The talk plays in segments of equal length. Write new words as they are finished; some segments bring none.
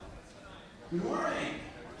Good morning.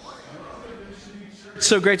 It's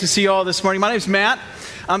so great to see you all this morning. My name is Matt.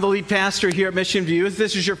 I'm the lead pastor here at Mission View. If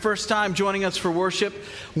this is your first time joining us for worship,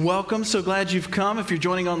 welcome. So glad you've come. If you're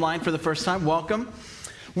joining online for the first time, welcome.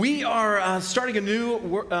 We are starting a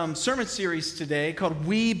new sermon series today called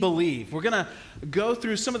We Believe. We're going to go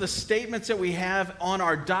through some of the statements that we have on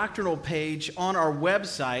our doctrinal page on our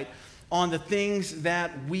website on the things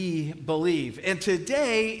that we believe. And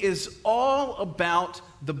today is all about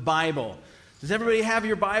the Bible. Does everybody have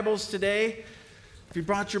your Bibles today? If you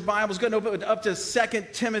brought your Bibles, go and open it up to 2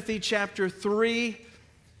 Timothy chapter 3.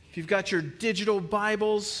 If you've got your digital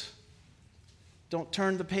Bibles, don't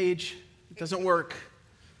turn the page. It doesn't work.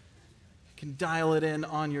 You can dial it in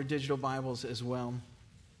on your digital Bibles as well.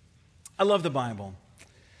 I love the Bible.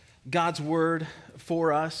 God's Word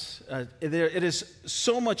for us. It is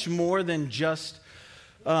so much more than just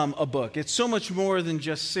a book. It's so much more than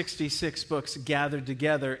just 66 books gathered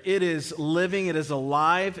together. It is living. It is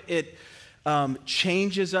alive. It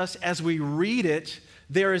changes us as we read it.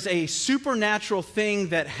 There is a supernatural thing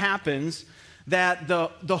that happens that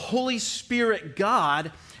the Holy Spirit,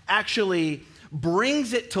 God, actually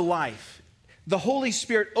brings it to life. The Holy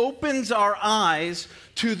Spirit opens our eyes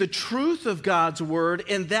to the truth of God's Word,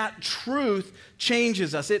 and that truth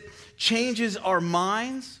changes us. It changes our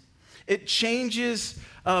minds. It changes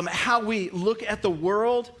how we look at the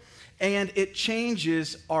world, and it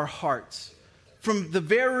changes our hearts. From the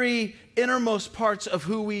very innermost parts of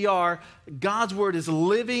who we are, God's Word is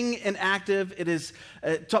living and active. It is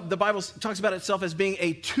the Bible talks about itself as being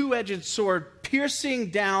a two-edged sword,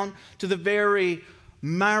 piercing down to the very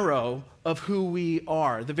marrow of who we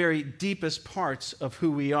are, the very deepest parts of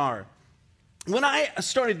who we are. When I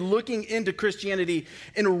started looking into Christianity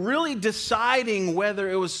and really deciding whether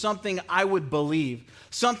it was something I would believe,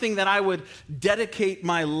 something that I would dedicate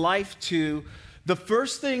my life to, the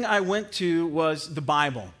first thing I went to was the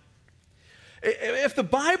Bible. If the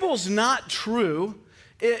Bible's not true,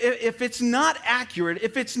 if it's not accurate,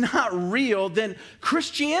 if it's not real, then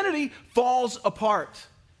Christianity falls apart.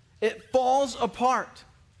 It falls apart.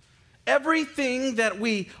 Everything that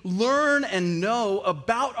we learn and know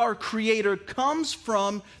about our Creator comes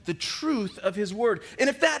from the truth of His Word. And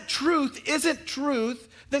if that truth isn't truth,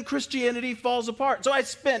 then Christianity falls apart. So I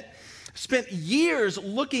spent years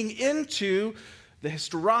looking into the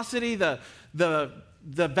historicity, the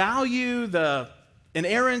value, the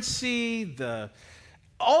inerrancy,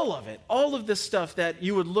 all of it, all of the stuff that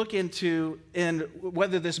you would look into and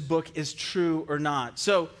whether this book is true or not.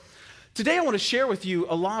 So today I want to share with you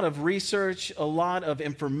a lot of research, a lot of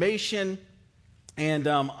information, and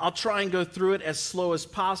I'll try and go through it as slow as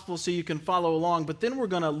possible so you can follow along, but then we're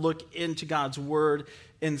going to look into God's Word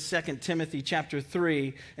in 2 Timothy chapter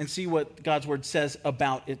 3 and see what God's Word says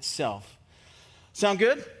about itself. Sound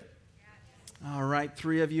good? All right,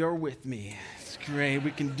 3 of you are with me. It's great.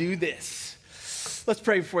 We can do this. Let's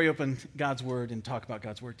pray before we open God's Word and talk about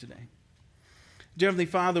God's Word today. Dear Heavenly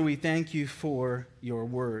Father, we thank you for your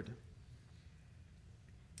Word.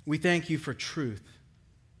 We thank you for truth.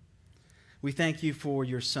 We thank you for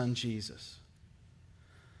your Son, Jesus.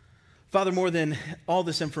 Father, more than all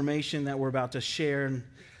this information that we're about to share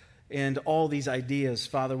and all these ideas,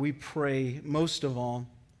 Father, we pray most of all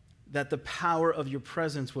that the power of your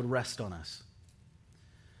presence would rest on us.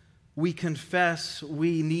 We confess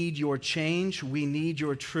we need your change. We need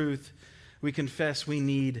your truth. We confess we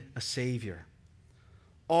need a Savior.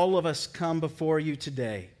 All of us come before you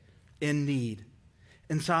today in need.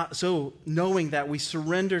 And so knowing that we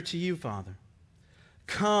surrender to you, Father,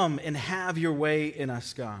 come and have your way in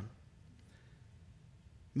us, God.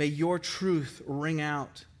 May your truth ring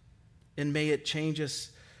out, and may it change us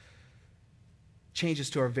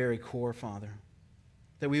to our very core, Father.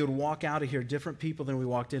 That we would walk out of here different people than we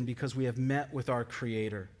walked in because we have met with our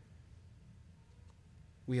Creator.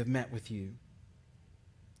 We have met with you.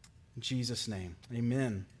 In Jesus' name,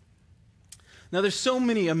 amen. Now, there's so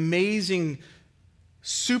many amazing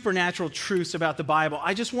supernatural truths about the Bible.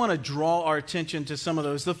 I just want to draw our attention to some of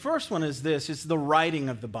those. The first one is this. It's the writing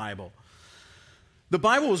of the Bible. The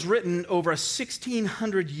Bible was written over a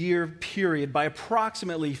 1,600-year period by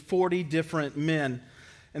approximately 40 different men.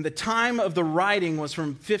 And the time of the writing was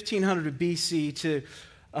from 1500 BC to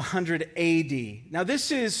 100 AD. Now, this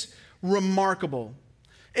is remarkable.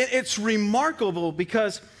 It's remarkable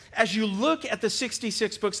because as you look at the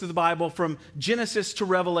 66 books of the Bible from Genesis to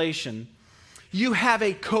Revelation, you have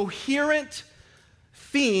a coherent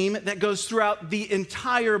theme that goes throughout the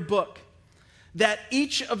entire book. that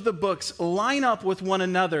each of the books line up with one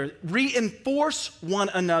another, reinforce one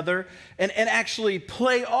another, and actually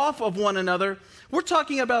play off of one another. We're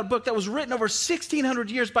talking about a book that was written over 1,600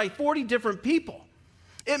 years by 40 different people.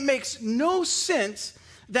 It makes no sense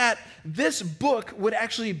that this book would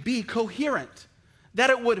actually be coherent, that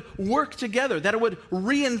it would work together, that it would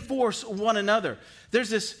reinforce one another. There's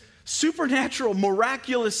this supernatural,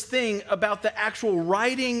 miraculous thing about the actual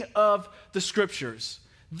writing of the scriptures.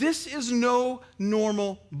 This is no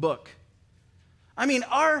normal book. I mean,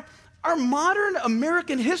 our modern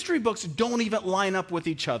American history books don't even line up with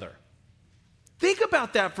each other. Think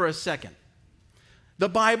about that for a second. The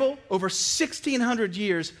Bible, over 1,600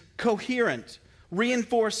 years, coherent,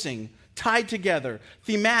 reinforcing, tied together,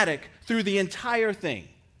 thematic through the entire thing.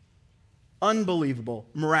 Unbelievable,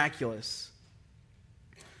 miraculous.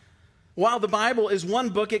 While the Bible is one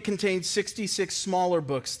book, it contains 66 smaller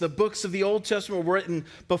books. The books of the Old Testament were written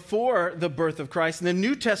before the birth of Christ, and the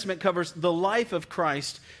New Testament covers the life of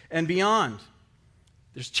Christ and beyond.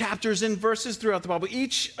 There's chapters and verses throughout the Bible.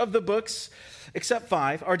 Each of the books, except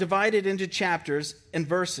 5, are divided into chapters and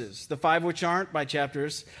verses. The 5 which aren't by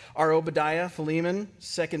chapters are Obadiah, Philemon,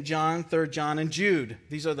 2 John, 3 John, and Jude.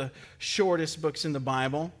 These are the shortest books in the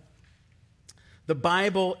Bible. The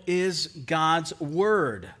Bible is God's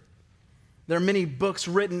Word. There are many books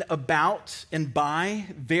written about and by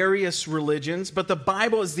various religions, but the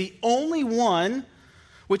Bible is the only one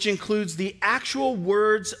which includes the actual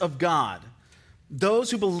words of God.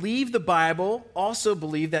 Those who believe the Bible also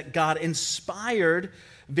believe that God inspired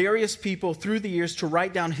various people through the years to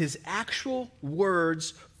write down his actual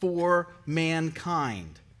words for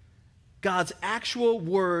mankind. God's actual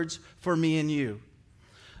words for me and you.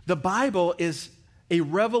 The Bible is a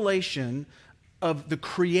revelation of the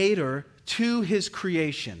Creator to his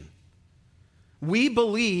creation. We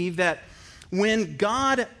believe that when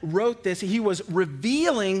God wrote this, he was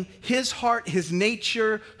revealing his heart, his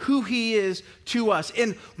nature, who he is to us.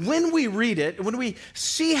 And when we read it, when we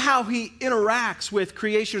see how he interacts with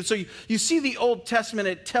creation, so you see the Old Testament,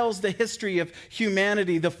 it tells the history of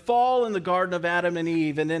humanity, the fall in the Garden of Adam and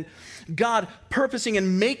Eve, and then God purposing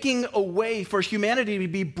and making a way for humanity to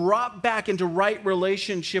be brought back into right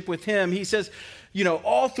relationship with him. He says,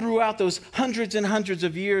 all throughout those hundreds and hundreds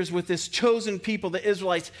of years with this chosen people, the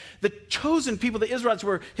Israelites, the chosen people, the Israelites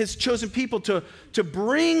were his chosen people to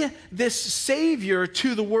bring this Savior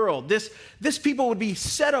to the world. This people would be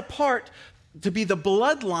set apart to be the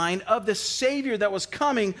bloodline of the Savior that was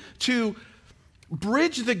coming to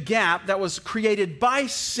bridge the gap that was created by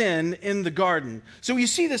sin in the garden. So you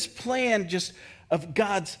see this plan just of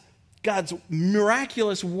God's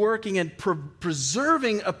miraculous working and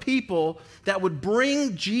preserving a people that would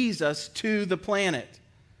bring Jesus to the planet.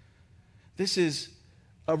 This is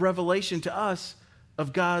a revelation to us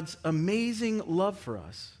of God's amazing love for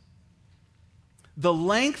us. The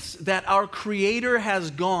lengths that our Creator has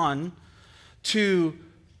gone to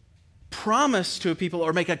promise to a people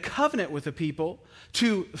or make a covenant with a people,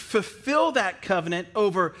 to fulfill that covenant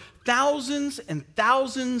over thousands and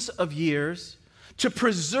thousands of years, to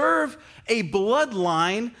preserve a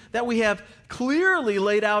bloodline that we have clearly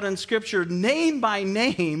laid out in Scripture, name by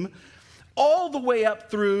name, all the way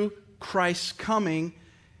up through Christ's coming.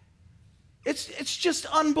 It's just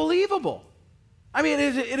unbelievable. I mean,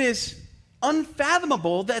 it is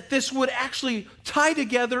unfathomable that this would actually tie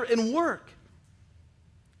together and work.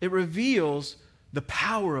 It reveals the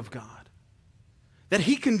power of God, that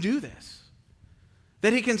he can do this,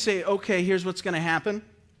 that he can say, okay, here's what's going to happen.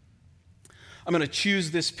 I'm going to choose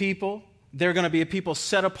this people. They're going to be a people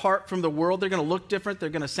set apart from the world. They're going to look different. They're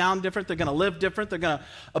going to sound different. They're going to live different. They're going to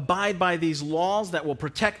abide by these laws that will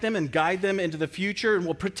protect them and guide them into the future and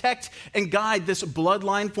will protect and guide this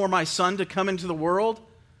bloodline for my son to come into the world.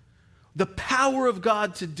 The power of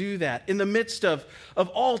God to do that in the midst of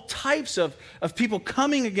all types of people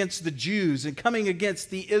coming against the Jews and coming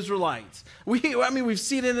against the Israelites. We've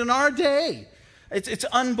seen it in our day. It's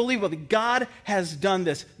unbelievable that God has done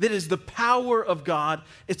this. That is the power of God.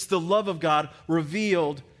 It's the love of God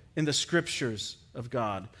revealed in the Scriptures of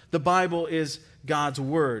God. The Bible is God's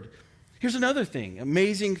Word. Here's another thing,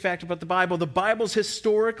 amazing fact about the Bible. The Bible's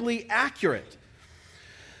historically accurate.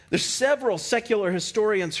 There's several secular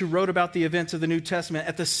historians who wrote about the events of the New Testament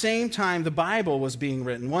at the same time the Bible was being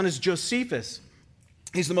written. One is Josephus.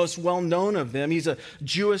 He's the most well-known of them. He's a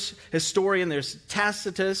Jewish historian. There's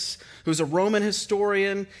Tacitus, who's a Roman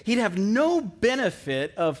historian. He'd have no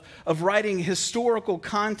benefit of writing historical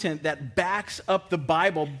content that backs up the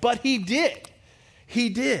Bible, but he did. He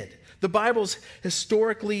did. The Bible's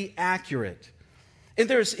historically accurate. And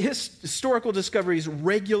there's historical discoveries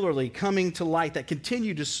regularly coming to light that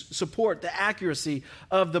continue to support the accuracy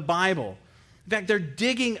of the Bible. In fact, they're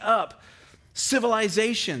digging up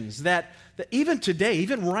civilizations that even today,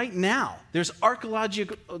 even right now, there's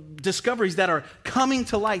archaeological discoveries that are coming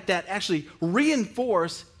to light that actually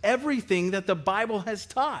reinforce everything that the Bible has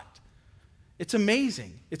taught. It's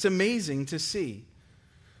amazing. It's amazing to see.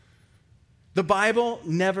 The Bible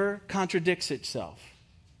never contradicts itself.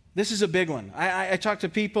 This is a big one. I talk to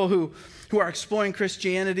people who are exploring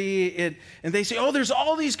Christianity, and they say, "Oh, there's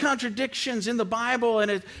all these contradictions in the Bible,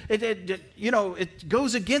 and it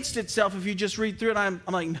goes against itself if you just read through it." I'm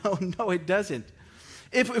like, no, it doesn't.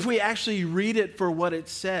 If we actually read it for what it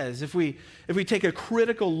says, if we take a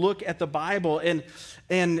critical look at the Bible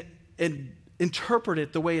and interpret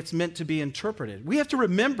it the way it's meant to be interpreted, we have to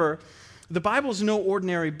remember the Bible is no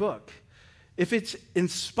ordinary book. If it's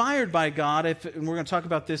inspired by God, and we're going to talk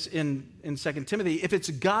about this in 2 Timothy, if it's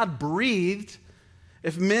God-breathed,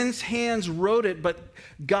 if men's hands wrote it, but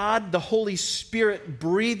God, the Holy Spirit,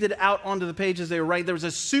 breathed it out onto the pages they were writing, there was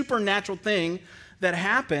a supernatural thing that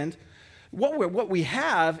happened. What we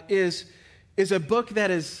have is a book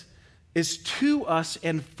that is to us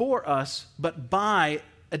and for us, but by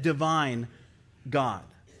a divine God,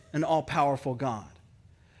 an all-powerful God.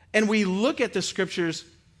 And we look at the Scriptures.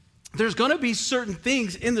 There's going to be certain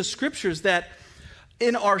things in the Scriptures that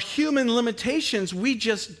in our human limitations, we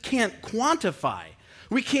just can't quantify.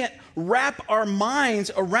 We can't wrap our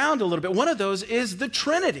minds around a little bit. One of those is the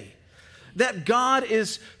Trinity, that God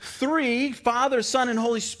is three, Father, Son, and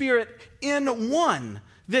Holy Spirit in one.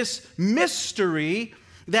 This mystery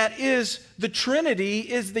that is the Trinity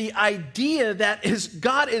is the idea that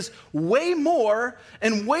God is way more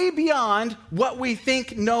and way beyond what we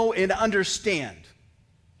think, know, and understand.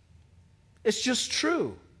 It's just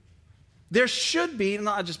true. There should be, and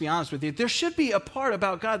I'll just be honest with you, there should be a part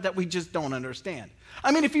about God that we just don't understand.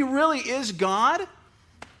 I mean, if he really is God,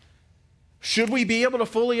 should we be able to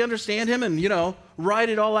fully understand him and, write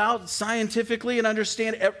it all out scientifically and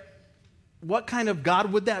understand what kind of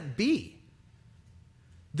God would that be?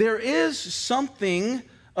 There is something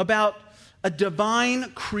about a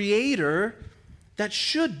divine creator that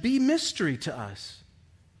should be mystery to us.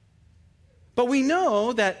 But we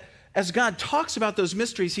know that as God talks about those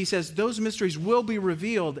mysteries, he says those mysteries will be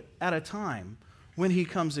revealed at a time when he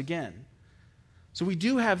comes again. So we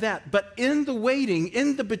do have that. But in the waiting,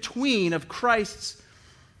 in the between of Christ's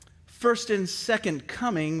first and second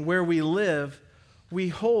coming, where we live, we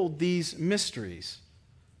hold these mysteries.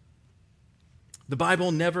 The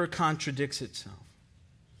Bible never contradicts itself.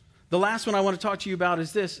 The last one I want to talk to you about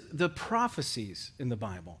is this: the prophecies in the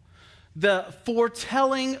Bible. The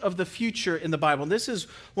foretelling of the future in the Bible. And this is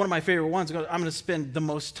one of my favorite ones. I'm going to spend the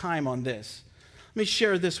most time on this. Let me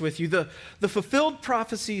share this with you. The fulfilled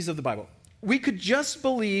prophecies of the Bible. We could just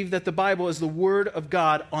believe that the Bible is the Word of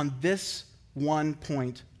God on this one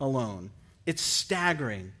point alone. It's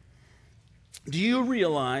staggering. Do you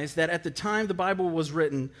realize that at the time the Bible was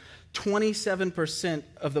written, 27%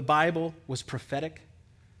 of the Bible was prophetic?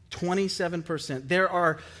 27%. There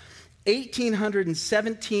are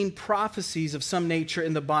 1,817 prophecies of some nature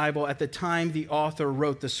in the Bible at the time the author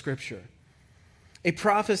wrote the Scripture. A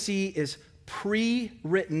prophecy is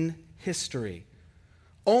pre-written history.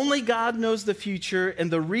 Only God knows the future, and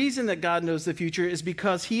the reason that God knows the future is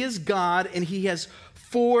because he is God and he has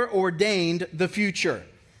foreordained the future.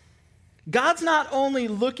 God's not only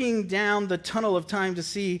looking down the tunnel of time to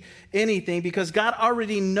see anything because God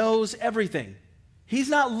already knows everything. He's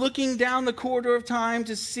not looking down the corridor of time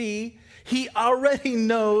to see. He already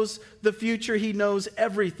knows the future. He knows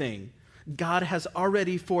everything. God has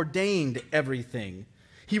already foreordained everything.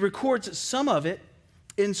 He records some of it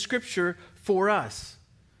in Scripture for us.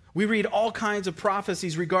 We read all kinds of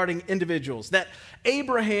prophecies regarding individuals, that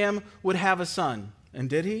Abraham would have a son. And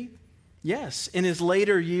did he? Yes. In his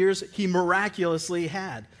later years, he miraculously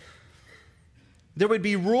had. There would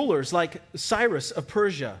be rulers like Cyrus of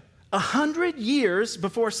Persia. 100 years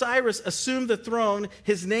before Cyrus assumed the throne,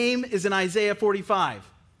 his name is in Isaiah 45.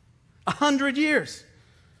 100 years.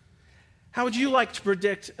 How would you like to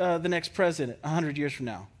predict the next president 100 years from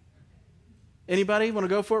now? Anybody want to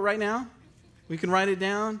go for it right now? We can write it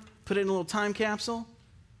down, put it in a little time capsule.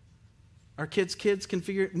 Our kids can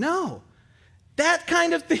figure it. No, that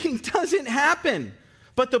kind of thing doesn't happen.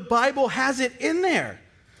 But the Bible has it in there.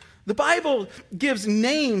 The Bible gives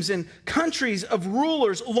names and countries of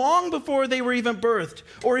rulers long before they were even birthed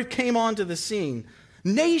or came onto the scene.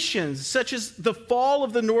 Nations such as the fall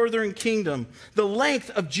of the northern kingdom, the length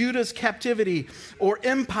of Judah's captivity or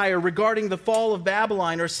empire regarding the fall of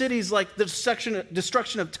Babylon, or cities like the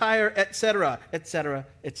destruction of Tyre, etc., etc.,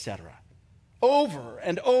 etc. Over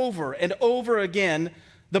and over and over again,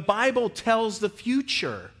 the Bible tells the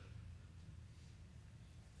future.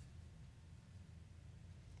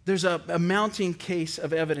 There's a mounting case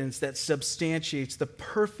of evidence that substantiates the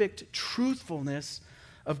perfect truthfulness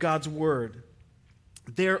of God's word.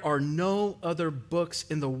 There are no other books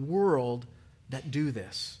in the world that do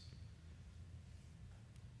this.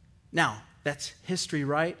 Now, that's history,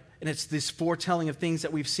 right? And it's this foretelling of things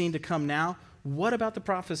that we've seen to come now. What about the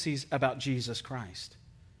prophecies about Jesus Christ?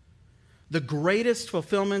 The greatest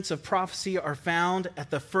fulfillments of prophecy are found at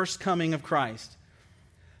the first coming of Christ.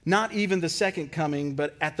 Not even the second coming,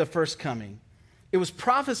 but at the first coming. It was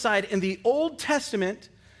prophesied in the Old Testament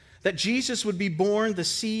that Jesus would be born the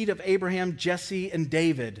seed of Abraham, Jesse, and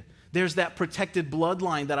David. There's that protected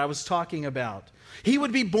bloodline that I was talking about. He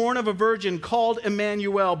would be born of a virgin called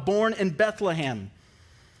Emmanuel, born in Bethlehem.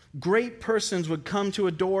 Great persons would come to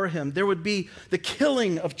adore him. There would be the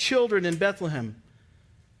killing of children in Bethlehem.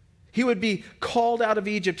 He would be called out of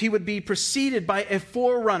Egypt. He would be preceded by a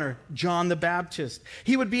forerunner, John the Baptist.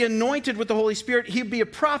 He would be anointed with the Holy Spirit. He would be a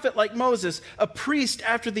prophet like Moses, a priest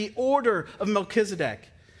after the order of Melchizedek.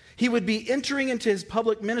 He would be entering into his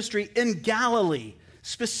public ministry in Galilee,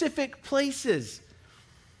 specific places.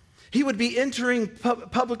 He would be entering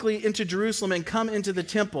publicly into Jerusalem and come into the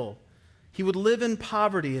temple. He would live in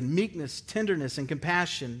poverty and meekness, tenderness, and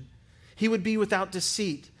compassion. He would be without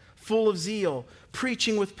deceit, full of zeal,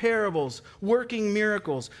 preaching with parables, working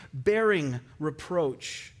miracles, bearing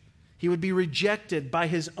reproach. He would be rejected by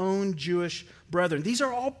his own Jewish brethren. These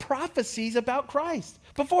are all prophecies about Christ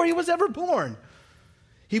before he was ever born.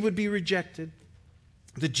 He would be rejected.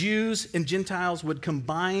 The Jews and Gentiles would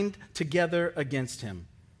combine together against him.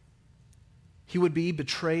 He would be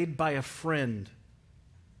betrayed by a friend.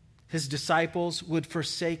 His disciples would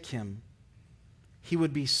forsake him. He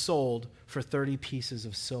would be sold for 30 pieces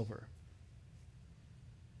of silver.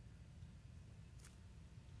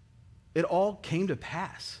 It all came to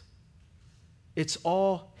pass. It's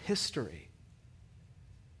all history.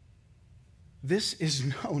 This is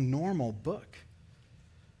no normal book.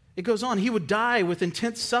 It goes on. He would die with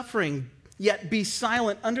intense suffering, yet be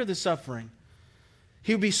silent under the suffering.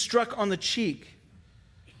 He would be struck on the cheek.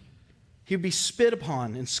 He would be spit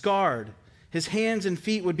upon and scarred. His hands and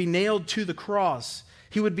feet would be nailed to the cross.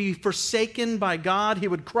 He would be forsaken by God. He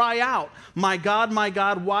would cry out, my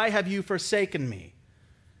God, why have you forsaken me?"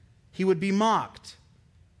 He would be mocked.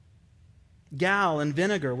 Gall and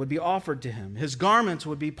vinegar would be offered to him. His garments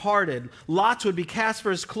would be parted. Lots would be cast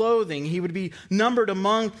for his clothing. He would be numbered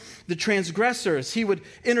among the transgressors. He would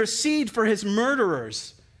intercede for his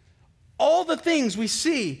murderers. All the things we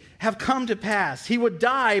see have come to pass. He would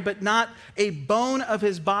die, but not a bone of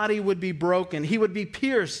his body would be broken. He would be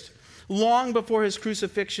pierced long before his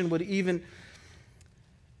crucifixion would even...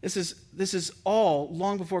 This is all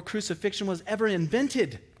long before crucifixion was ever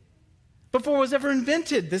invented. Before it was ever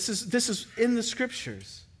invented. This is in the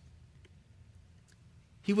scriptures.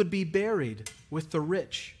 He would be buried with the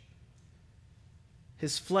rich.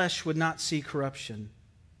 His flesh would not see corruption.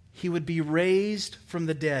 He would be raised from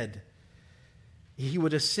the dead. He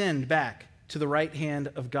would ascend back to the right hand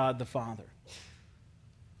of God the Father.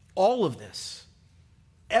 All of this,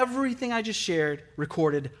 everything I just shared,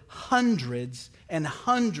 recorded hundreds and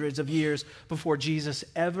hundreds of years before Jesus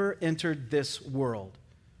ever entered this world.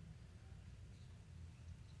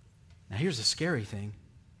 Now, here's the scary thing.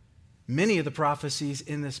 Many of the prophecies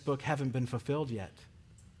in this book haven't been fulfilled yet,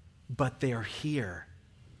 but they're here.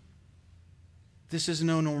 This is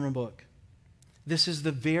no normal book. This is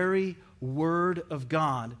the very Word of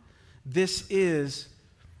God. This is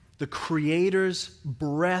the Creator's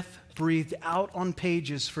breath breathed out on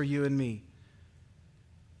pages for you and me.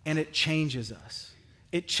 And it changes us.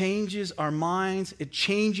 It changes our minds. It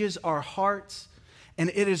changes our hearts.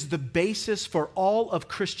 And it is the basis for all of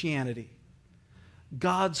Christianity.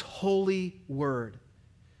 God's holy word.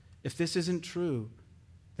 If this isn't true,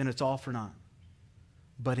 then it's all for naught.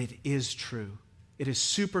 But it is true. It is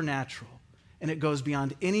supernatural. And it goes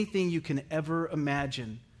beyond anything you can ever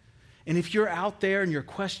imagine. And if you're out there and you're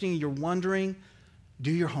questioning, you're wondering,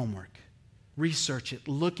 do your homework. Research it.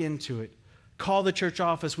 Look into it. Call the church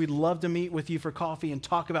office. We'd love to meet with you for coffee and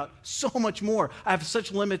talk about so much more. I have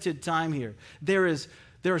such limited time here. There's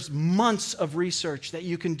months of research that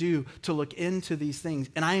you can do to look into these things.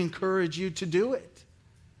 And I encourage you to do it.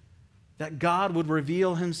 That God would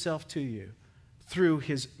reveal himself to you through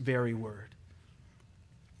his very word.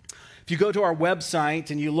 If If you go to our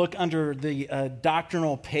website and you look under the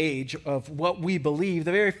doctrinal page of what we believe,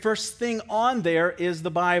 the very first thing on there is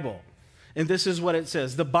the Bible. And this is what it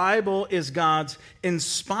says. The Bible is God's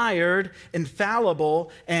inspired,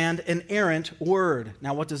 infallible, and inerrant word.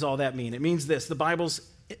 Now, what does all that mean? It means this. The Bible's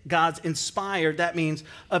God's inspired. That means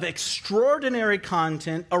of extraordinary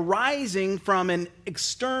content arising from an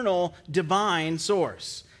external divine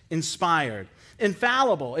source. Inspired.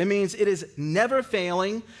 Infallible. It means it is never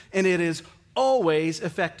failing and it is always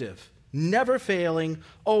effective. Never failing,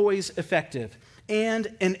 always effective. And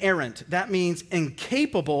inerrant. That means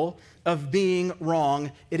incapable of being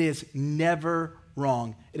wrong. It is never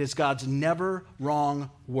wrong. It is God's never wrong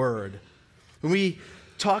word. We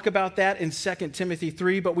talk about that in 2 Timothy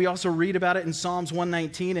 3, but we also read about it in Psalms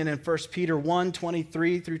 119 and in 1 Peter 1,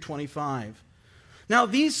 23 through 25. Now,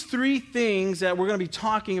 these three things that we're going to be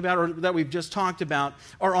talking about, or that we've just talked about,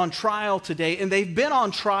 are on trial today, and they've been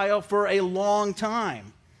on trial for a long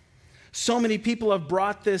time. So many people have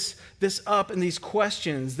brought this up in these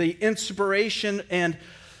questions, the inspiration and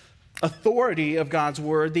authority of God's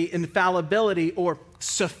word, the infallibility or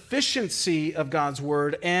sufficiency of God's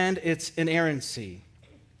word, and its inerrancy.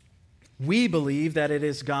 We believe that it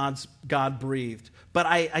is God-breathed. But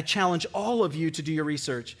I challenge all of you to do your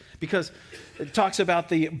research, because it talks about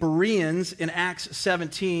the Bereans in Acts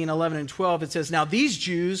 17, 11, and 12. It says, "Now these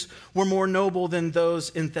Jews were more noble than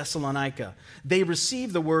those in Thessalonica. They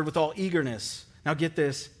received the word with all eagerness." Now get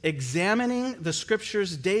this, "examining the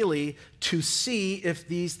scriptures daily to see if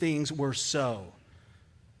these things were so.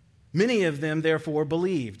 Many of them therefore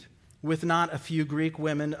believed, with not a few Greek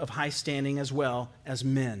women of high standing as well as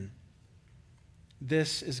men."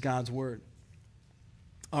 This is God's word.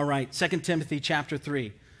 All right, 2 Timothy chapter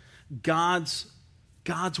 3. God's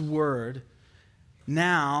word.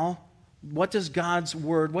 Now, what does God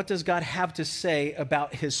have to say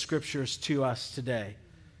about his scriptures to us today?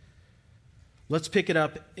 Let's pick it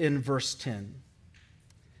up in verse 10.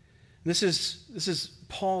 This is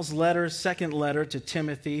Paul's letter, second letter to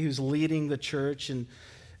Timothy, who's leading the church in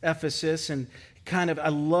Ephesus, and I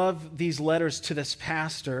love these letters to this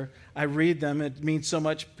pastor. I read them. It means so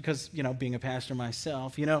much because, being a pastor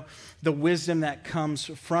myself, the wisdom that comes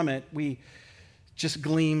from it, we just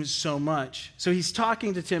glean so much. So he's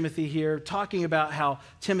talking to Timothy here, talking about how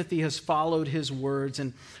Timothy has followed his words.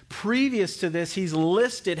 And previous to this, he's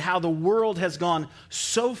listed how the world has gone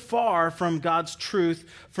so far from God's truth,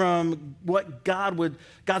 from what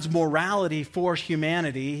God's morality for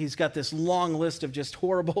humanity. He's got this long list of just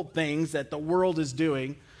horrible things that the world is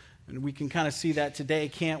doing. And we can kind of see that today,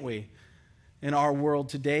 can't we? In our world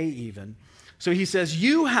today even. So he says,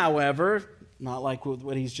 "You, however," not like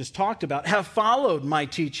what he's just talked about, "have followed my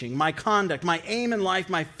teaching, my conduct, my aim in life,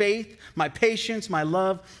 my faith, my patience, my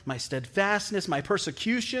love, my steadfastness, my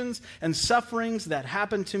persecutions and sufferings that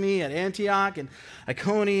happened to me at Antioch and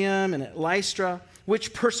Iconium and at Lystra,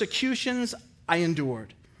 which persecutions I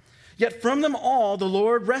endured. Yet from them all the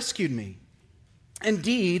Lord rescued me.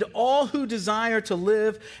 Indeed, all who desire to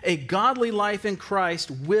live a godly life in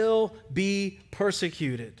Christ will be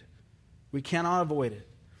persecuted." We cannot avoid it.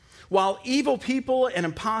 "While evil people and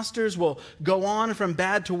impostors will go on from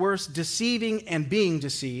bad to worse, deceiving and being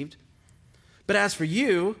deceived. But as for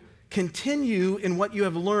you, continue in what you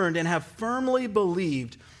have learned and have firmly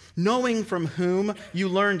believed, knowing from whom you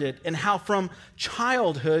learned it, and how from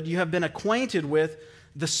childhood you have been acquainted with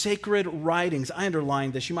the sacred writings." I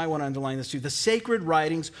underlined this. You might want to underline this too. "The sacred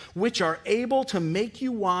writings which are able to make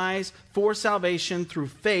you wise for salvation through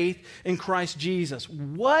faith in Christ Jesus."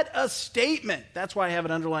 What a statement. That's why I have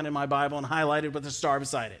it underlined in my Bible and highlighted with a star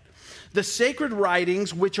beside it. "The sacred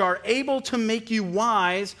writings which are able to make you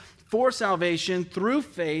wise for salvation through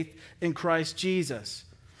faith in Christ Jesus."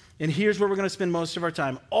 And here's where we're going to spend most of our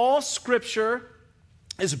time. "All scripture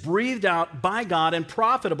is breathed out by God and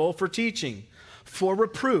profitable for teaching, for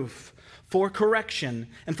reproof, for correction,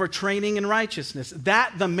 and for training in righteousness,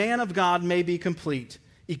 that the man of God may be complete,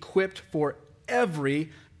 equipped for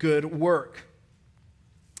every good work."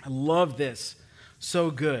 I love this.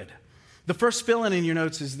 So good. The first fill-in in your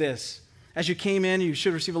notes is this. As you came in, you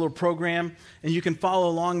should receive a little program, and you can follow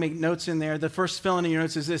along, make notes in there. The first fill-in in your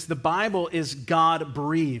notes is this. The Bible is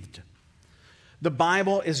God-breathed. The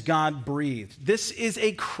Bible is God-breathed. This is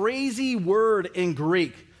a crazy word in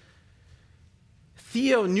Greek.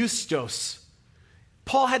 Theopneustos.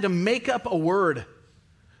 Paul had to make up a word.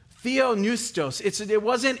 Theopneustos. It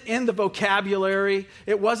wasn't in the vocabulary.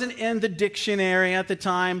 It wasn't in the dictionary at the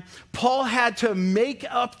time. Paul had to make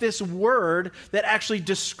up this word that actually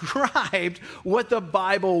described what the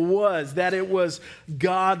Bible was, that it was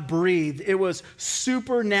God-breathed. It was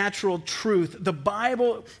supernatural truth. The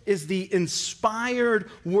Bible is the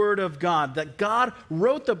inspired word of God, that God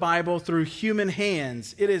wrote the Bible through human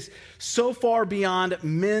hands. It is so far beyond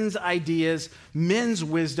men's ideas, men's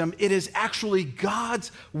wisdom. It is actually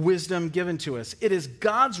God's wisdom given to us. It is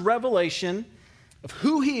God's revelation of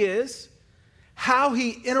who he is, how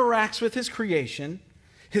he interacts with his creation,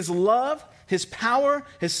 his love, his power,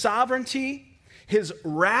 his sovereignty, his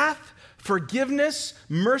wrath, forgiveness,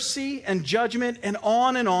 mercy, and judgment, and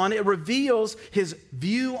on and on. It reveals his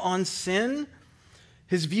view on sin,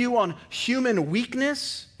 his view on human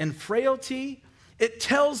weakness and frailty. It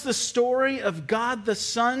tells the story of God the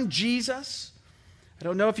Son, Jesus. I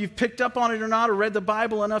don't know if you've picked up on it or not or read the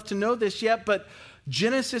Bible enough to know this yet, but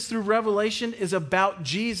Genesis through Revelation is about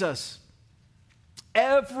Jesus.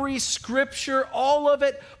 Every scripture, all of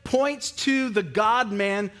it, points to the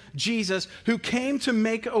God-man, Jesus, who came to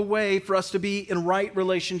make a way for us to be in right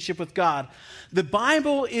relationship with God. The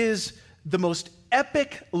Bible is the most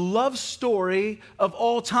epic love story of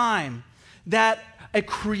all time, that a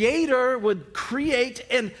creator would create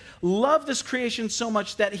and love this creation so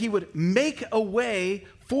much that he would make a way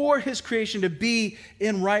for his creation to be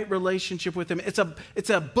in right relationship with him. It's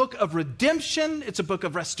a book of redemption. It's a book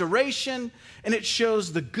of restoration. And it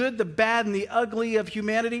shows the good, the bad, and the ugly of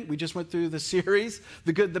humanity. We just went through the series,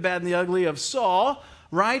 the good, the bad, and the ugly of Saul,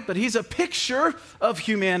 right? But he's a picture of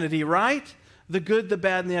humanity, right? The good, the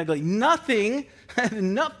bad, and the ugly. Nothing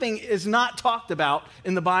is not talked about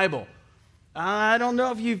in the Bible. I don't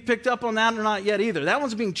know if you've picked up on that or not yet either. That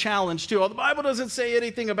one's being challenged too. Oh, the Bible doesn't say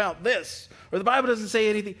anything about this, or the Bible doesn't say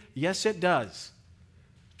anything. Yes, it does.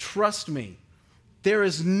 Trust me. There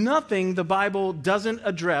is nothing the Bible doesn't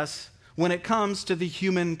address when it comes to the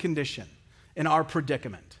human condition and our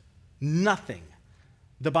predicament. Nothing.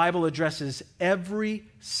 The Bible addresses every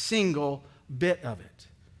single bit of it.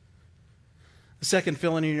 The second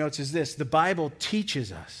fill in your notes is this: the Bible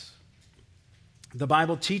teaches us. The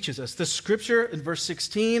Bible teaches us. The scripture in verse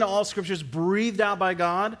 16, all scripture is breathed out by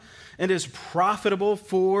God and is profitable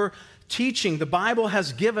for teaching. The Bible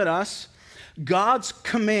has given us God's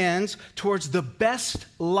commands towards the best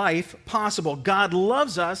life possible. God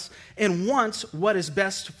loves us and wants what is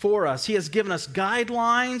best for us. He has given us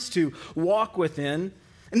guidelines to walk within,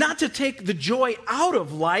 not to take the joy out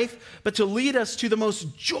of life, but to lead us to the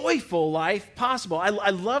most joyful life possible. I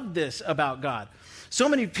love this about God. So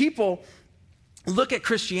many people look at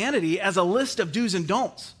Christianity as a list of do's and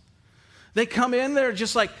don'ts. They come in, they're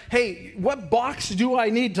just like, hey, what box do I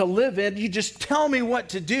need to live in? You just tell me what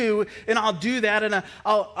to do, and I'll do that, and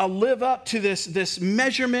I'll live up to this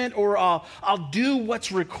measurement, or I'll do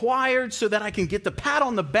what's required so that I can get the pat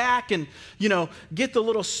on the back and, get the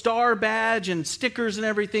little star badge and stickers and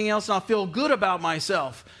everything else, and I'll feel good about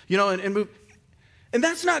myself, and move. And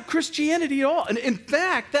that's not Christianity at all. And in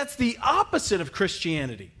fact, that's the opposite of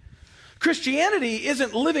Christianity. Christianity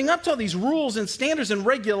isn't living up to all these rules and standards and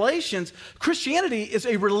regulations. Christianity is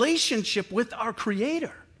a relationship with our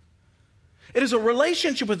Creator. It is a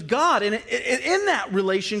relationship with God, and in that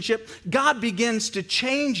relationship, God begins to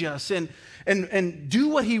change us and do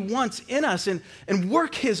what He wants in us and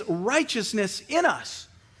work His righteousness in us.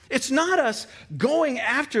 It's not us going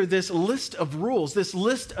after this list of rules, this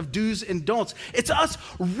list of do's and don'ts. It's us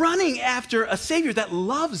running after a Savior that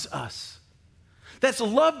loves us, that's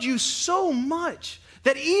loved you so much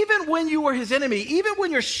that even when you were His enemy, even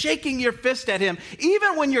when you're shaking your fist at Him,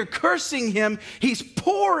 even when you're cursing Him, He's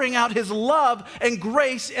pouring out His love and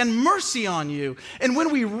grace and mercy on you. And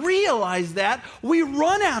when we realize that, we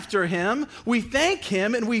run after Him, we thank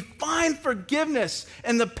Him, and we find forgiveness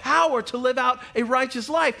and the power to live out a righteous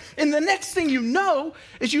life. And the next thing you know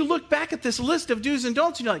is you look back at this list of do's and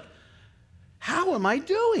don'ts and you're like, how am I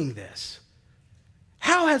doing this?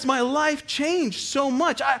 How has my life changed so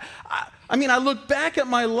much? I mean, I look back at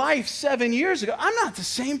my life 7 years ago. I'm not the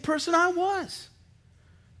same person I was.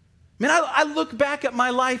 I mean, I look back at my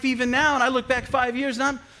life even now, and I look back 5 years,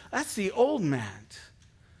 and that's the old Matt.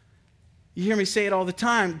 You hear me say it all the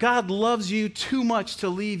time. God loves you too much to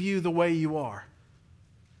leave you the way you are.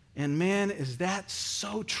 And man, is that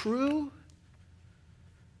so true?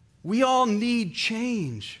 We all need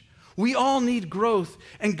change. We all need growth,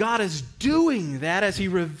 and God is doing that as He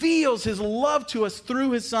reveals His love to us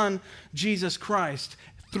through His Son, Jesus Christ,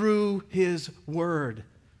 through His Word.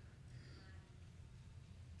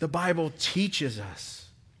 The Bible teaches us,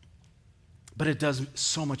 but it does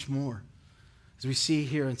so much more. As we see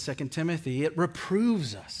here in 2 Timothy, it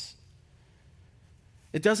reproves us.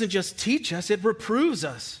 It doesn't just teach us, it reproves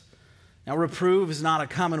us. Now, reprove is not a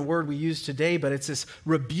common word we use today, but it's this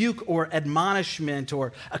rebuke or admonishment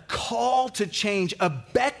or a call to change, a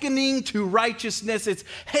beckoning to righteousness. It's,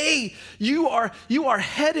 hey, you are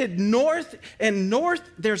headed north, and north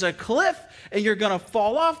there's a cliff, and you're going to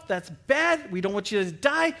fall off. That's bad. We don't want you to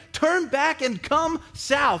die. Turn back and come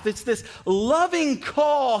south. It's this loving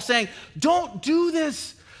call saying, don't do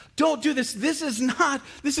this. Don't do this. This is not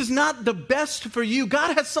the best for you.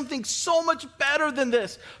 God has something so much better than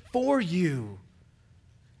this for you.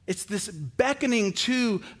 It's this beckoning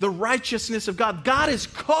to the righteousness of God. God is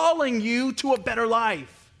calling you to a better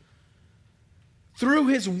life. Through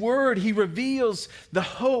his word, he reveals the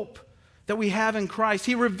hope that we have in Christ.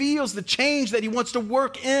 He reveals the change that he wants to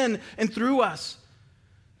work in and through us.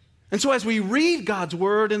 And so as we read God's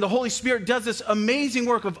word and the Holy Spirit does this amazing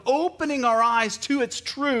work of opening our eyes to its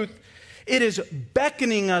truth, it is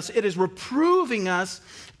beckoning us, it is reproving us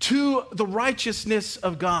to the righteousness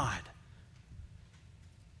of God.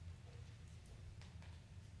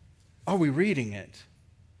 Are we reading it?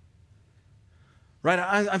 Right?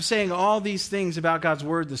 I'm saying all these things about God's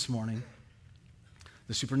word this morning.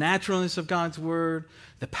 The supernaturalness of God's word,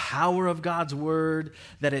 the power of God's word,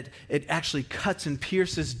 that it actually cuts and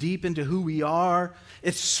pierces deep into who we are.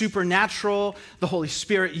 It's supernatural. The Holy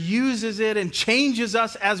Spirit uses it and changes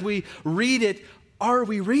us as we read it. Are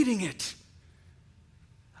we reading it?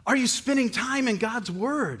 Are you spending time in God's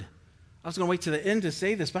word? I was going to wait to the end to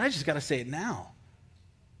say this, but I just got to say it now.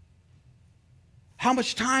 How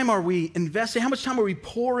much time are we investing? How much time are we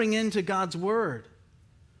pouring into God's word?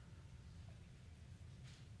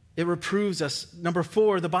 It reproves us. Number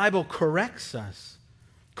 4, the Bible corrects us.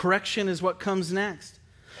 Correction is what comes next.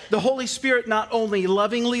 The Holy Spirit not only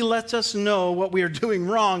lovingly lets us know what we are doing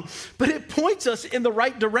wrong, but it points us in the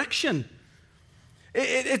right direction.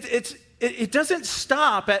 It doesn't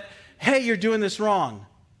stop at, hey, you're doing this wrong.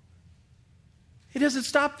 It doesn't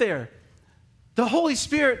stop there. The Holy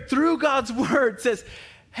Spirit, through God's word, says,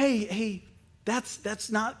 hey,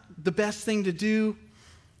 that's not the best thing to do.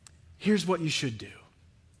 Here's what you should do.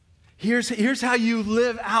 Here's how you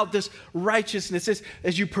live out this righteousness.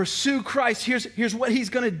 As you pursue Christ, here's what he's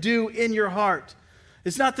going to do in your heart.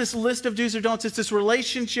 It's not this list of do's or don'ts. It's this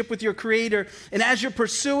relationship with your Creator. And as you're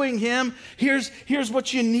pursuing him, here's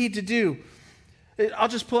what you need to do. I'll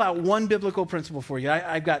just pull out one biblical principle for you.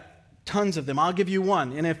 I've got tons of them. I'll give you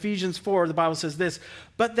one. In Ephesians 4, the Bible says this,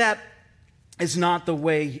 but that is not the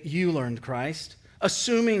way you learned Christ,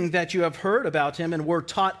 assuming that you have heard about him and were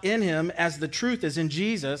taught in him as the truth is in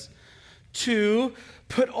Jesus, to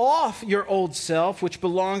put off your old self, which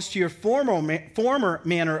belongs to your former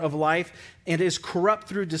manner of life and is corrupt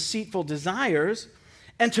through deceitful desires,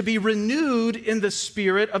 and to be renewed in the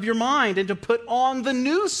spirit of your mind, and to put on the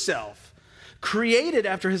new self, created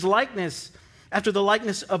after his likeness, after the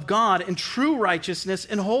likeness of God in true righteousness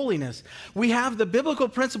and holiness. We have the biblical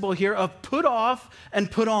principle here of put off and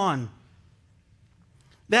put on.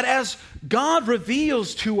 That as God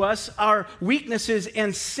reveals to us our weaknesses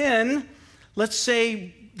and sin, let's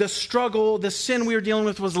say the struggle, the sin we were dealing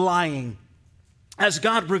with was lying. As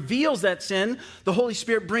God reveals that sin, the Holy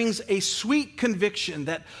Spirit brings a sweet conviction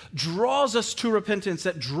that draws us to repentance,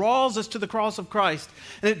 that draws us to the cross of Christ,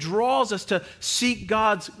 and it draws us to seek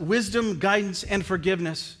God's wisdom, guidance, and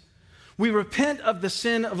forgiveness. We repent of the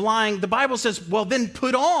sin of lying. The Bible says, well, then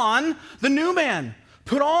put on the new man.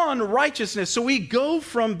 Put on righteousness. So we go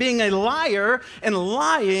from being a liar and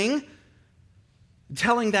lying,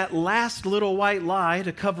 telling that last little white lie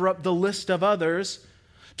to cover up the list of others,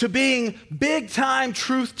 to being big-time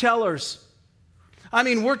truth tellers. I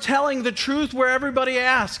mean, we're telling the truth where everybody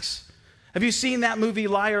asks. Have you seen that movie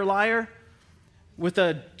Liar, Liar? Was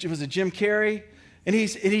it Jim Carrey? And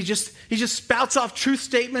he just spouts off truth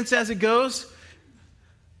statements as it goes.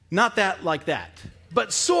 Not that like that,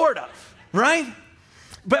 but sort of, right?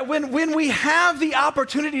 But when we have the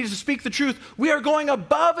opportunity to speak the truth, we are going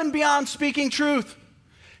above and beyond speaking truth.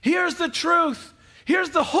 Here's the truth. Here's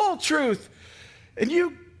the whole truth. And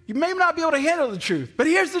you may not be able to handle the truth, but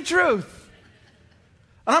here's the truth.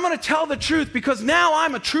 And I'm going to tell the truth because now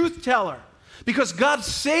I'm a truth teller. Because God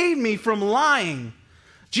saved me from lying.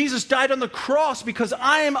 Jesus died on the cross because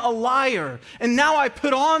I am a liar. And now I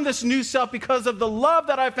put on this new self because of the love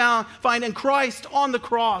that I find in Christ on the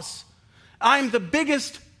cross. I'm the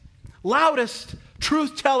biggest, loudest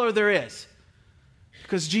truth teller there is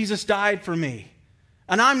because Jesus died for me.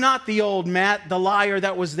 And I'm not the old Matt, the liar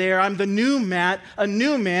that was there. I'm the new Matt, a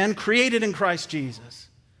new man created in Christ Jesus.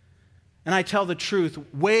 And I tell the truth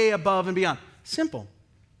way above and beyond. Simple.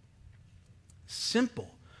 simple,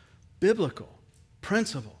 biblical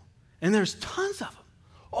principle. And there's tons of them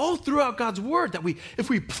all throughout God's word that if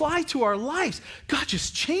we apply to our lives, God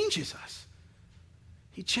just changes us.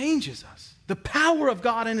 He changes us. The power of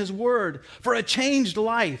God in his word for a changed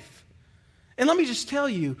life. And let me just tell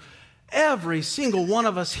you, every single one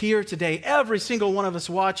of us here today, every single one of us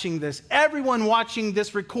watching this, everyone watching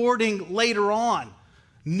this recording later on,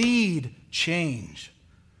 need change.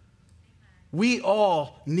 We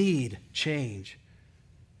all need change.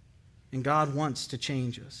 And God wants to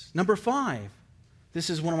change us. Number 5, this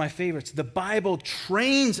is one of my favorites. The Bible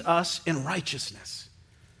trains us in righteousness.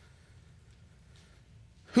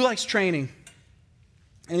 Who likes training?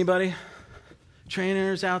 Anybody?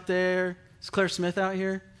 Trainers out there? Is Claire Smith out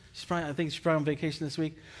here? I think she's probably on vacation this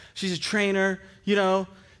week. She's a trainer. You know,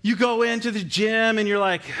 you go into the gym and you're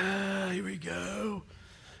like, here we go.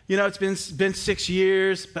 You know, it's been 6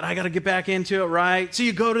 years, but I got to get back into it, right? So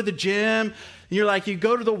you go to the gym, and you're like, you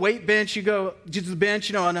go to the weight bench, you go to the bench,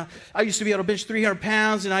 you know, and I used to be able to bench 300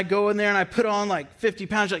 pounds, and I go in there and I put on like 50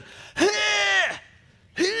 pounds, you're like,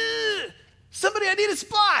 somebody, I need a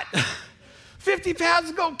spot. 50 pounds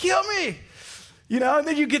is going to kill me. You know, and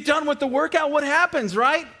then you get done with the workout, what happens,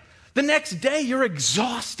 right? The next day, you're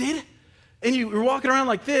exhausted, and you're walking around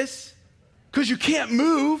like this because you can't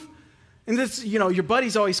move. And this, you know, your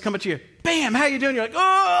buddies always come up to you, bam, how you doing? You're like,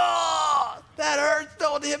 oh, that hurts,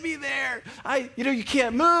 don't hit me there. You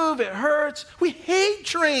can't move, it hurts. We hate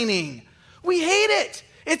training. We hate it.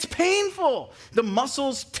 It's painful. The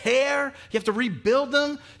muscles tear. You have to rebuild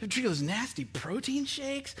them. You have to drink those nasty protein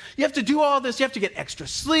shakes. You have to do all this. You have to get extra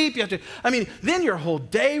sleep. Then your whole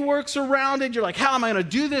day works around it. You're like, how am I going to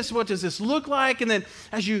do this? What does this look like? And then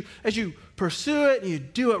as you pursue it and you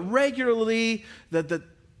do it regularly, the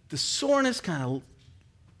soreness kind of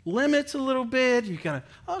limits a little bit. You kind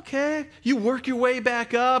of, okay. You work your way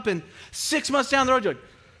back up, and 6 months down the road, you're like,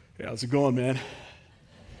 hey, how's it going, man?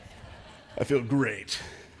 I feel great.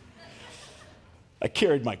 I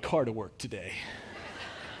carried my car to work today.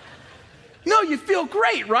 No, you feel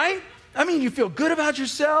great, right? I mean, you feel good about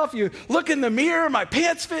yourself. You look in the mirror, my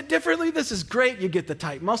pants fit differently. This is great. You get the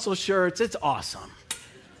tight muscle shirts. It's awesome.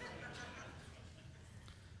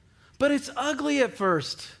 But it's ugly at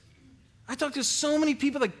first. I talk to so many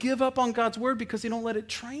people that give up on God's word because they don't let it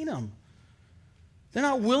train them. They're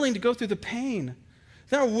not willing to go through the pain.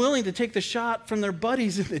 They're not willing to take the shot from their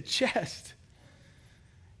buddies in the chest.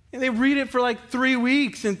 And they read it for like 3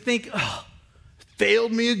 weeks and think, oh,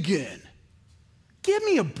 failed me again. Give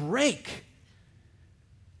me a break.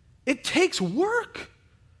 It takes work.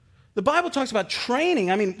 The Bible talks about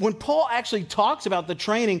training. I mean, when Paul actually talks about the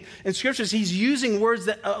training in scriptures, he's using words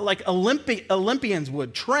that like Olympians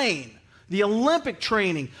would train. The Olympic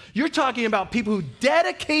training. You're talking about people who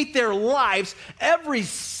dedicate their lives. Every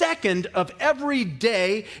second of every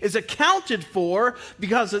day is accounted for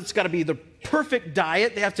because it's got to be the perfect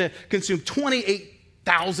diet. They have to consume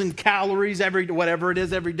 28,000 calories whatever it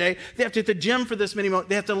is every day. They have to hit the gym for this many.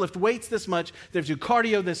 They have to lift weights this much. They have to do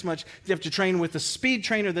cardio this much. They have to train with the speed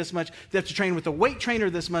trainer this much. They have to train with the weight trainer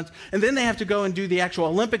this much. And then they have to go and do the actual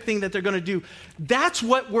Olympic thing that they're going to do. That's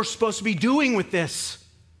what we're supposed to be doing with this.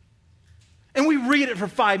 And we read it for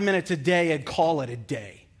 5 minutes a day and call it a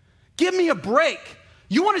day. Give me a break.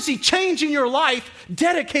 You want to see change in your life,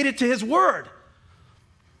 dedicate it to his word.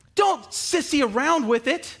 Don't sissy around with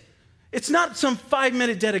it. It's not some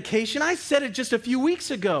 5-minute dedication. I said it just a few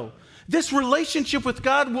weeks ago. This relationship with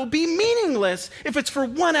God will be meaningless if it's for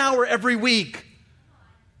 1 hour every week.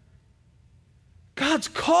 God's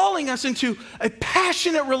calling us into a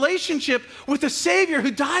passionate relationship with a Savior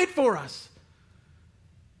who died for us.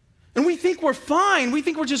 And we think we're fine. We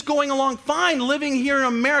think we're just going along fine, living here in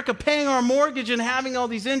America, paying our mortgage and having all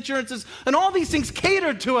these insurances and all these things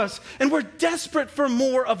catered to us. And we're desperate for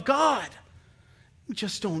more of God. We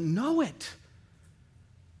just don't know it.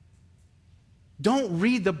 Don't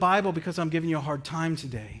read the Bible because I'm giving you a hard time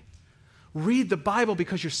today. Read the Bible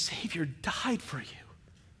because your Savior died for you.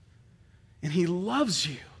 And he loves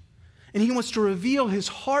you. And he wants to reveal his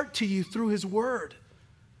heart to you through his word.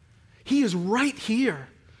 He is right here.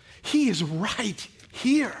 He is right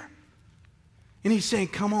here. And he's saying,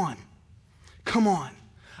 come on. Come on.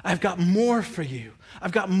 I've got more for you.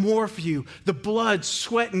 I've got more for you. The blood,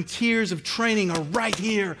 sweat, and tears of training are right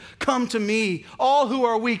here. Come to me, all who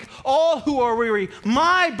are weak, all who are weary.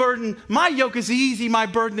 My yoke is easy, my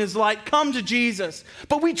burden is light. Come to Jesus.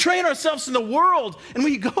 But we train ourselves in the world, and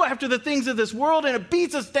we go after the things of this world, and it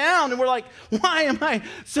beats us down, and we're like, why am I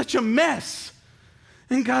such a mess?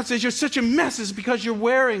 And God says, you're such a mess. It's because you're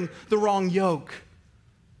wearing the wrong yoke.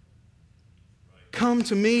 Come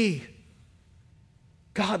to me.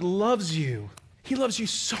 God loves you. He loves you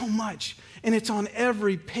so much, and it's on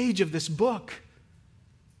every page of this book.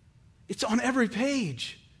 It's on every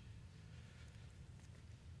page.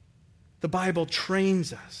 The Bible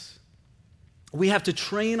trains us. We have to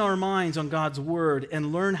train our minds on God's word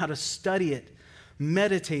and learn how to study it,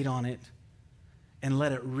 meditate on it, and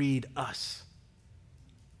let it read us.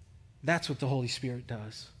 That's what the Holy Spirit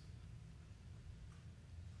does.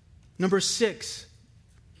 Number 6,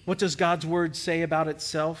 what does God's word say about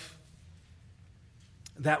itself?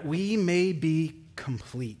 That we may be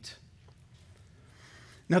complete.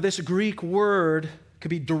 Now, this Greek word could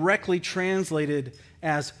be directly translated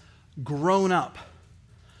as grown up,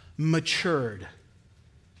 matured.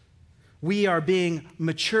 We are being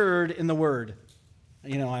matured in the word.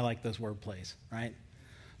 You know, I like those word plays, right?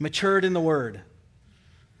 Matured in the word.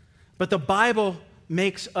 But the Bible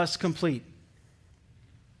makes us complete.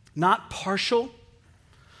 Not partial,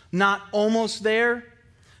 not almost there,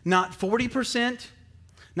 not 40%,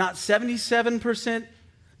 not 77%,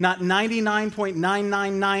 not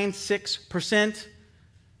 99.9996%,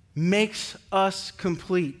 makes us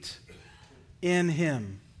complete in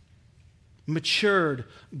Him. Matured,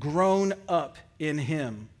 grown up in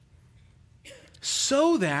Him.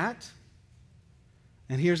 So that,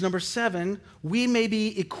 and here's number 7, we may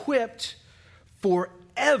be equipped for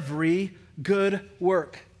every good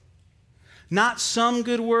work. Not some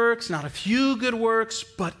good works, not a few good works,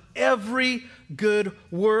 but every good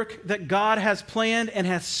work that God has planned and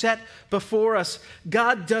has set before us.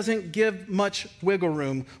 God doesn't give much wiggle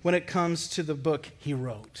room when it comes to the book He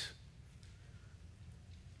wrote.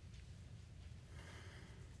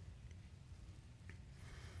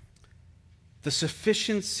 The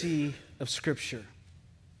sufficiency of Scripture,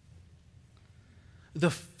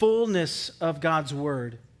 the fullness of God's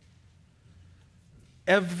Word,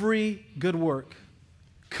 every good work,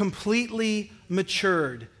 completely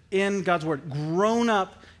matured in God's Word, grown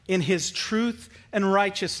up in His truth and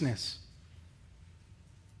righteousness.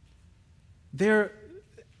 There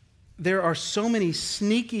are so many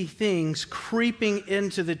sneaky things creeping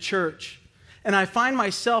into the church. And I find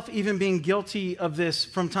myself even being guilty of this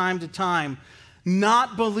from time to time,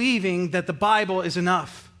 not believing that the Bible is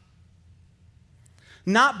enough.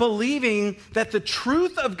 Not believing that the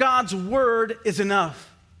truth of God's word is enough.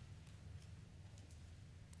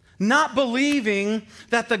 Not believing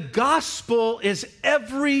that the gospel is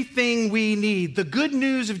everything we need. The good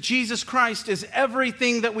news of Jesus Christ is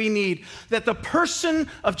everything that we need. That the person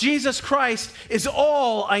of Jesus Christ is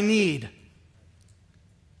all I need.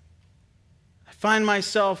 I find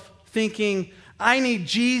myself thinking, I need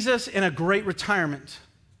Jesus in a great retirement.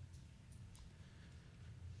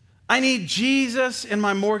 I need Jesus and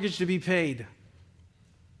my mortgage to be paid.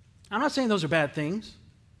 I'm not saying those are bad things.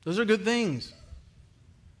 Those are good things.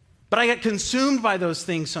 But I get consumed by those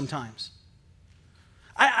things sometimes.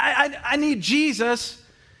 I need Jesus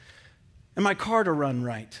and my car to run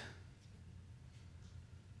right.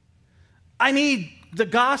 I need the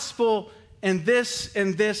gospel and this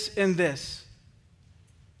and this and this.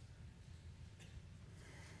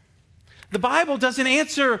 The Bible doesn't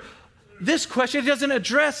answer this question. It doesn't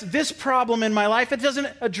address this problem in my life. It doesn't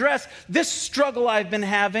address this struggle I've been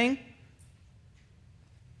having.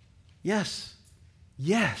 Yes,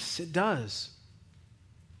 it does.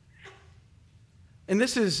 And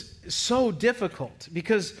this is so difficult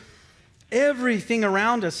because everything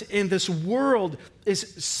around us in this world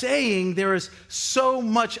is saying there is so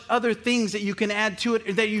much other things that you can add to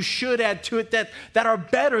it, that you should add to it, that are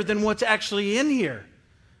better than what's actually in here.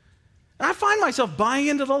 And I find myself buying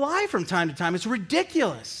into the lie from time to time. It's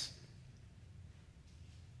ridiculous.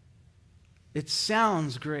 It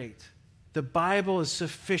sounds great. The Bible is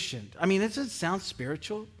sufficient. I mean, does it sound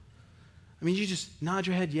spiritual? I mean, you just nod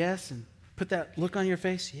your head yes and put that look on your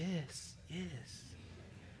face. Yes.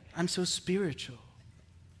 I'm so spiritual.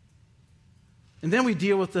 And then we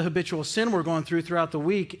deal with the habitual sin we're going through throughout the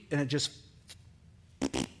week, and it just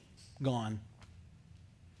gone.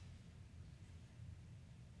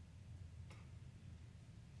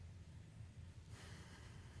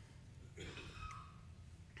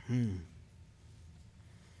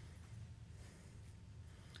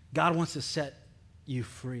 God wants to set you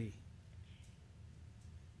free.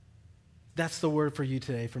 That's the word for you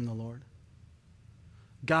today from the Lord.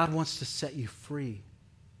 God wants to set you free.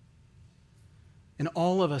 And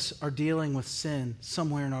all of us are dealing with sin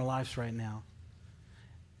somewhere in our lives right now.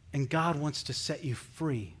 And God wants to set you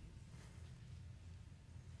free.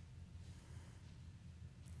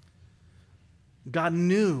 God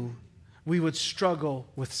knew we would struggle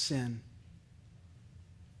with sin.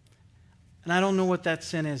 And I don't know what that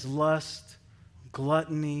sin is. Lust,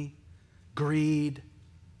 gluttony, greed,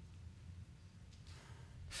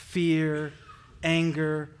 fear,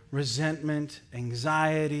 anger, resentment,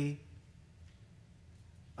 anxiety.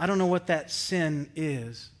 I don't know what that sin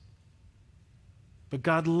is, but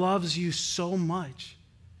God loves you so much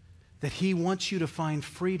that He wants you to find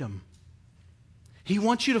freedom. He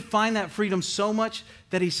wants you to find that freedom so much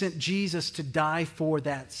that He sent Jesus to die for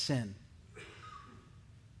that sin.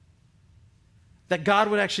 That God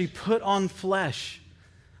would actually put on flesh,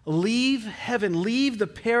 leave heaven, leave the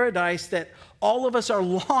paradise that all of us are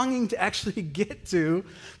longing to actually get to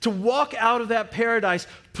walk out of that paradise,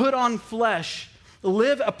 put on flesh,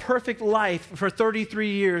 live a perfect life for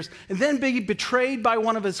 33 years, and then be betrayed by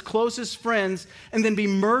one of His closest friends, and then be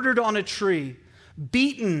murdered on a tree,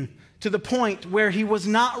 beaten to the point where He was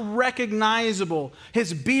not recognizable,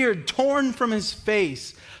 His beard torn from His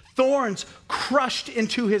face, thorns crushed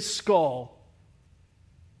into His skull,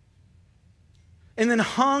 and then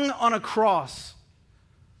hung on a cross.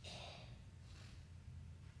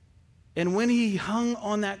 And when He hung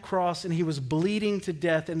on that cross and He was bleeding to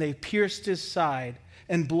death and they pierced His side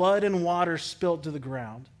and blood and water spilt to the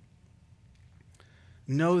ground,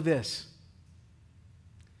 know this: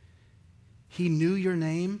 He knew your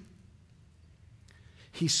name.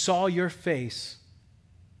 He saw your face.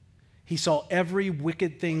 He saw every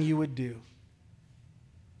wicked thing you would do.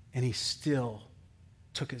 And He still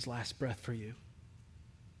took His last breath for you.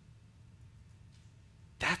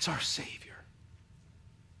 That's our Savior.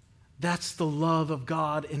 That's the love of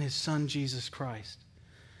God in His Son, Jesus Christ.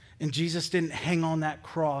 And Jesus didn't hang on that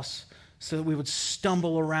cross so that we would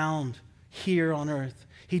stumble around here on earth.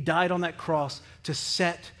 He died on that cross to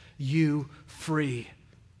set you free.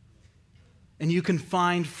 And you can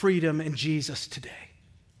find freedom in Jesus today.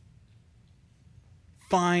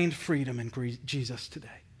 Find freedom in Jesus today.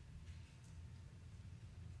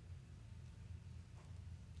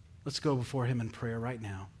 Let's go before Him in prayer right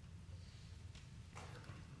now.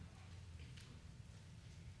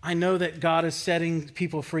 I know that God is setting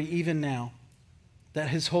people free even now, that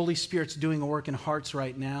His Holy Spirit's doing a work in hearts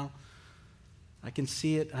right now. I can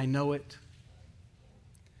see it. I know it.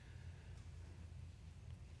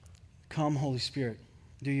 Come, Holy Spirit,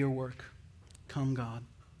 do your work. Come, God,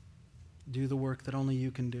 do the work that only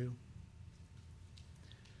you can do.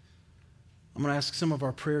 I'm going to ask some of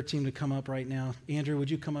our prayer team to come up right now. Andrew, would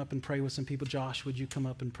you come up and pray with some people? Josh, would you come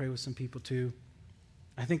up and pray with some people too?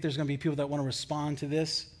 I think there's going to be people that want to respond to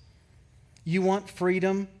this. You want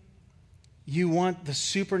freedom. You want the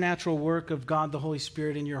supernatural work of God, the Holy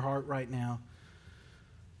Spirit, in your heart right now.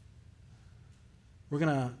 We're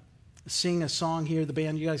going to sing a song here. The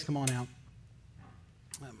band, you guys come on out.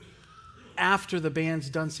 After the band's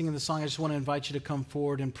done singing the song, I just want to invite you to come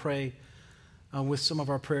forward and pray with some of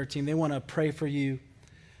our prayer team. They want to pray for you.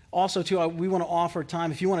 Also, too, we want to offer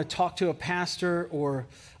time. If you want to talk to a pastor or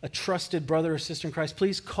a trusted brother or sister in Christ,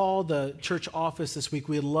 please call the church office this week.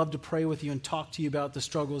 We'd love to pray with you and talk to you about the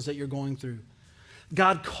struggles that you're going through.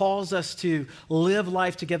 God calls us to live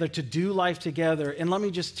life together, to do life together. And let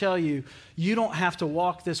me just tell you, you don't have to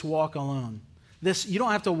walk this walk alone. You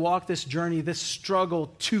don't have to walk this journey, this struggle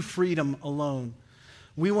to freedom alone.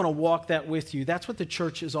 We want to walk that with you. That's what the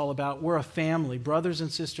church is all about. We're a family, brothers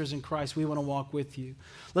and sisters in Christ. We want to walk with you.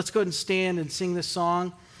 Let's go ahead and stand and sing this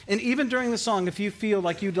song. And even during the song, if you feel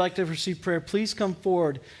like you'd like to receive prayer, please come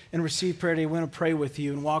forward and receive prayer today. We want to pray with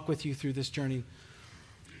you and walk with you through this journey.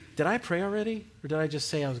 Did I pray already? Or did I just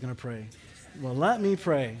say I was going to pray? Well, let me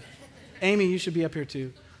pray. Amy, you should be up here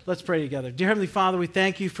too. Let's pray together. Dear Heavenly Father, we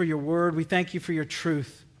thank you for your word. We thank you for your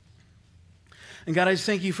truth. And God, I just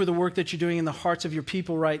thank you for the work that you're doing in the hearts of your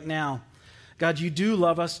people right now. God, you do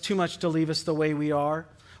love us too much to leave us the way we are.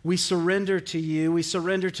 We surrender to you. We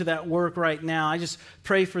surrender to that work right now. I just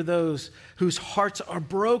pray for those whose hearts are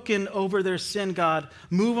broken over their sin, God.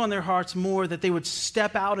 Move on their hearts more, that they would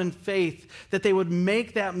step out in faith, that they would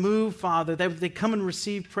make that move, Father, that they come and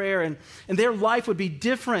receive prayer, and their life would be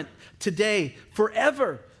different today,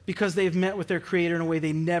 forever, because they've met with their Creator in a way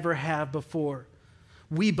they never have before.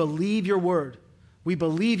 We believe your word. We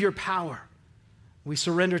believe your power. We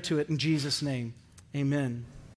surrender to it in Jesus' name. Amen.